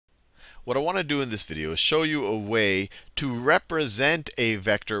what I want to do in this video is show you a way to represent a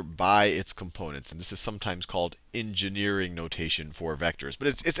vector by its components. And this is sometimes called engineering notation for vectors.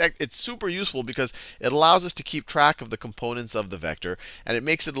 But it's super useful because it allows us to keep track of the components of the vector, and it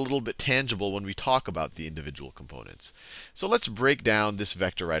makes it a little bit tangible when we talk about the individual components. So let's break down this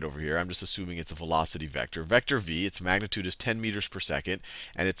vector right over here. I'm just assuming it's a velocity vector. Vector v, its magnitude is 10 meters per second,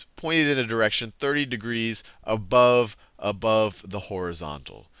 and it's pointed in a direction 30 degrees above the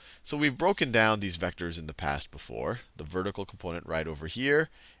horizontal. So we've broken down these vectors in the past before. The vertical component right over here,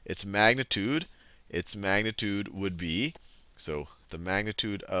 its magnitude would be, so the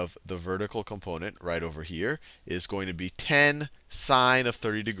magnitude of the vertical component right over here is going to be 10 sine of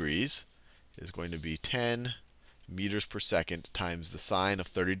 30 degrees, is going to be 10 meters per second times the sine of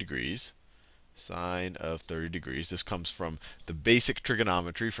 30 degrees. Sine of 30 degrees. This comes from the basic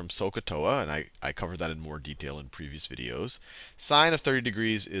trigonometry from SOHCAHTOA, and I covered that in more detail in previous videos. Sine of 30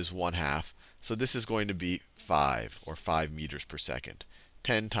 degrees is 1/2. So this is going to be 5, or 5 meters per second.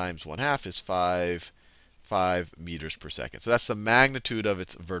 10 times 1/2 is 5 meters per second. So that's the magnitude of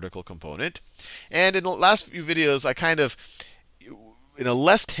its vertical component. And in the last few videos, I kind of, in a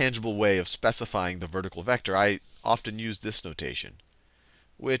less tangible way of specifying the vertical vector, I often use this notation,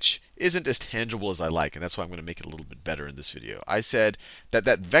 which isn't as tangible as I like, and that's why I'm going to make it a little bit better in this video. I said that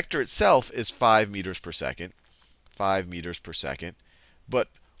that vector itself is 5 meters per second, 5 meters per second. But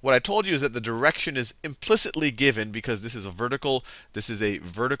what I told you is that the direction is implicitly given because this is a vertical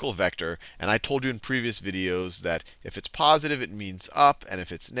vector. And I told you in previous videos that if it's positive, it means up, and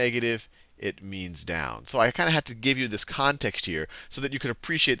if it's negative, it means down. So I kind of had to give you this context here so that you could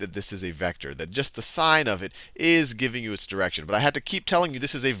appreciate that this is a vector, that just the sign of it is giving you its direction. But I had to keep telling you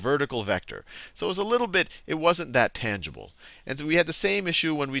this is a vertical vector. So it was a little bit, it wasn't that tangible. And so we had the same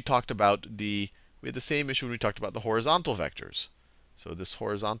issue when we talked about the horizontal vectors. So this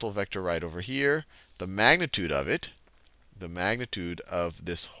horizontal vector right over here, the magnitude of it, the magnitude of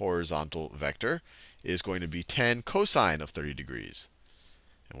this horizontal vector is going to be 10 cosine of 30 degrees.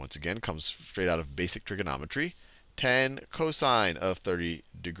 And once again, comes straight out of basic trigonometry. 10 cosine of 30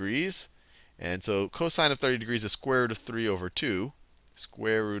 degrees. And so cosine of 30 degrees is square root of 3 over 2.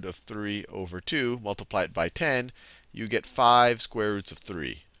 Square root of 3 over 2, multiply it by 10, you get 5 square roots of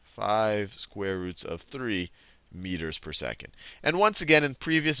 3. 5 square roots of 3 meters per second. And once again, in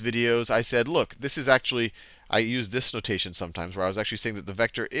previous videos, I said, look, this is actually, I use this notation sometimes where I was actually saying that the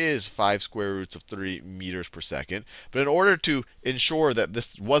vector is 5 square roots of 3 meters per second. But in order to ensure that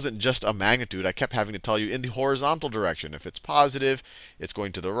this wasn't just a magnitude, I kept having to tell you in the horizontal direction. If it's positive, it's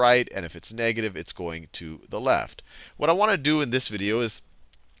going to the right, and if it's negative, it's going to the left. What I want to do in this video is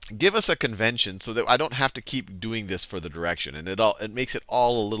give us a convention so that I don't have to keep doing this for the direction. And it makes it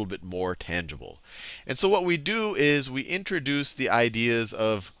all a little bit more tangible. And so what we do is we introduce the idea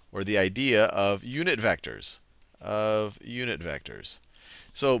of unit vectors.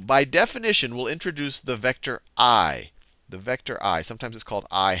 So by definition, we'll introduce the vector I. The vector I. Sometimes it's called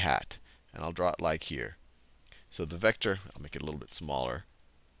I hat. And I'll draw it like here. So the vector, I'll make it a little bit smaller.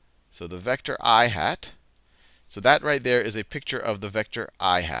 So the vector I hat. So that right there is a picture of the vector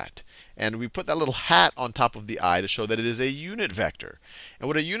I hat. And we put that little hat on top of the I to show that it is a unit vector. And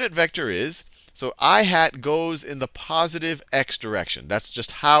what a unit vector is, so I hat goes in the positive x direction. That's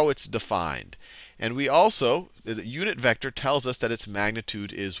just how it's defined. And we also, the unit vector tells us that its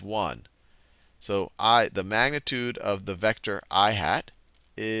magnitude is 1. So the magnitude of the vector I hat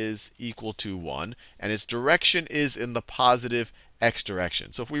is equal to 1. And its direction is in the positive x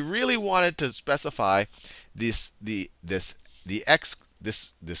direction. So if we really wanted to specify this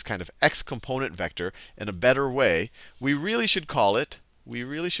kind of x component vector in a better way, we really should call it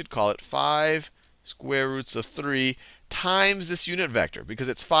 5 square roots of 3 times this unit vector, because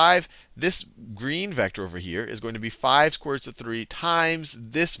it's 5. This green vector over here is going to be 5 square roots of 3 times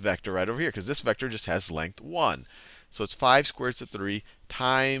this vector right over here, because this vector just has length 1. So it's 5 square roots of 3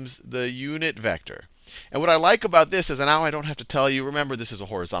 times the unit vector. And what I like about this is that now I don't have to tell you, remember, this is a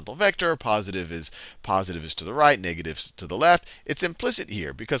horizontal vector. Positive is to the right, negative is to the left. It's implicit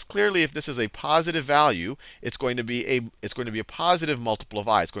here, because clearly if this is a positive value, it's going to be a positive multiple of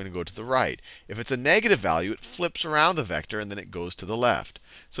I. It's going to go to the right. If it's a negative value, it flips around the vector, and then it goes to the left.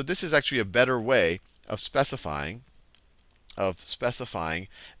 So this is actually a better way of specifying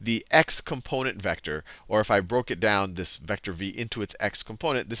the x component vector. Or if I broke it down, this vector v, into its x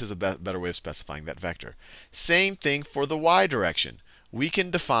component, this is a better way of specifying that vector. Same thing for the y direction. We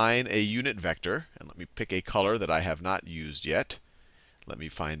can define a unit vector. And let me pick a color that I have not used yet. Let me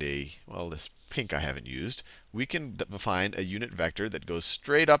find this pink I haven't used. We can define a unit vector that goes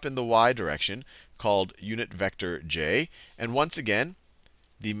straight up in the y direction called unit vector j. And once again,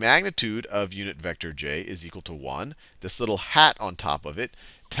 the magnitude of unit vector j is equal to 1. This little hat on top of it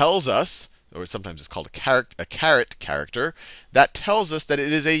tells us, or sometimes it's called a caret character, that tells us that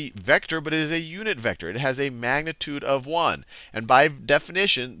it is a vector, but it is a unit vector. It has a magnitude of 1. And by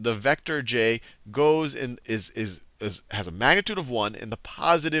definition, the vector j goes in has a magnitude of 1 in the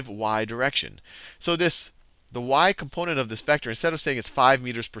positive y direction. So the y component of this vector, instead of saying it's 5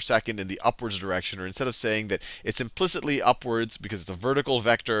 meters per second in the upwards direction, or instead of saying that it's implicitly upwards because it's a vertical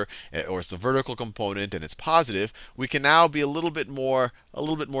vector, or it's a vertical component and it's positive, we can now be a little bit more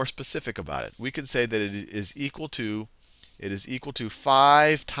specific about it. We can say that it is equal to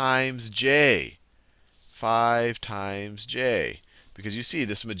 5 times j. 5 times j. Because you see,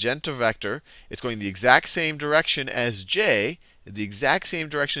 this magenta vector, it's going the exact same direction as j. The exact same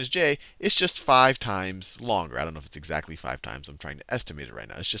direction as j. It's just 5 times longer. I don't know if it's exactly 5 times. I'm trying to estimate it right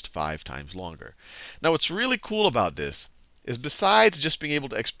now. It's just 5 times longer. Now, what's really cool about this is besides just being able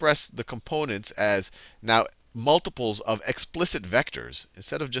to express the components as now multiples of explicit vectors,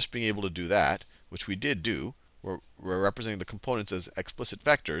 instead of just being able to do that, which we did do, we're representing the components as explicit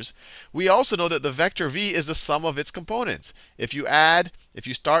vectors, we also know that the vector v is the sum of its components. If you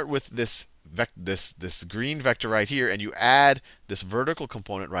start with this green vector right here, and you add this vertical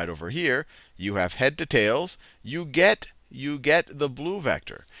component right over here, you have head to tails, you get the blue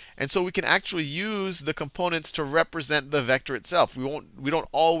vector. And so we can actually use the components to represent the vector itself. We don't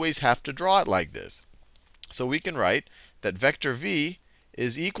always have to draw it like this. So we can write that vector v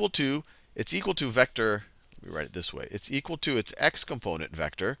is equal to vector, let me write it this way. It's equal to its x component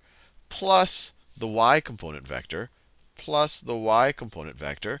vector plus the y component vector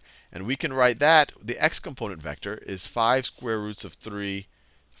And we can write that the x component vector is 5 square roots of 3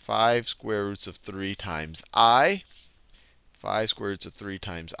 times I. 5 square roots of 3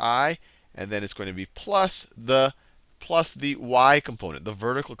 times I. And then it's going to be plus the y component, the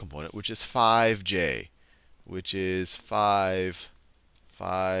vertical component, which is 5j, which is 5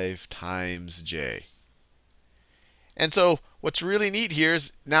 times j. And so what's really neat here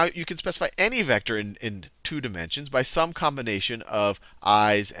is now you can specify any vector in 2 dimensions by some combination of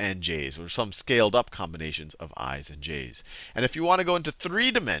i's and j's, or some scaled up combinations of i's and j's. And if you want to go into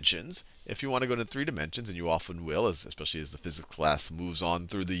 3 dimensions, and you often will, especially as the physics class moves on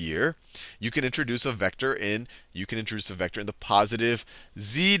through the year, you can introduce a vector in the positive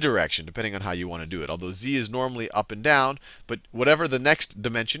z direction, depending on how you want to do it. Although z is normally up and down, but whatever the next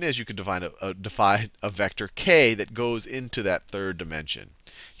dimension is, you can define a vector k that goes into that 3rd dimension.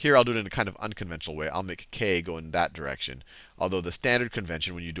 Here I'll do it in a kind of unconventional way. I'll make k go in that direction. Although the standard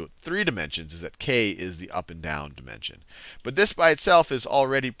convention when you do it 3 dimensions is that k is the up and down dimension. But this by itself is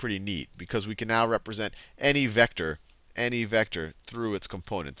already pretty neat, because we can now represent any vector through its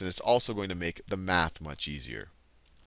components. And it's also going to make the math much easier.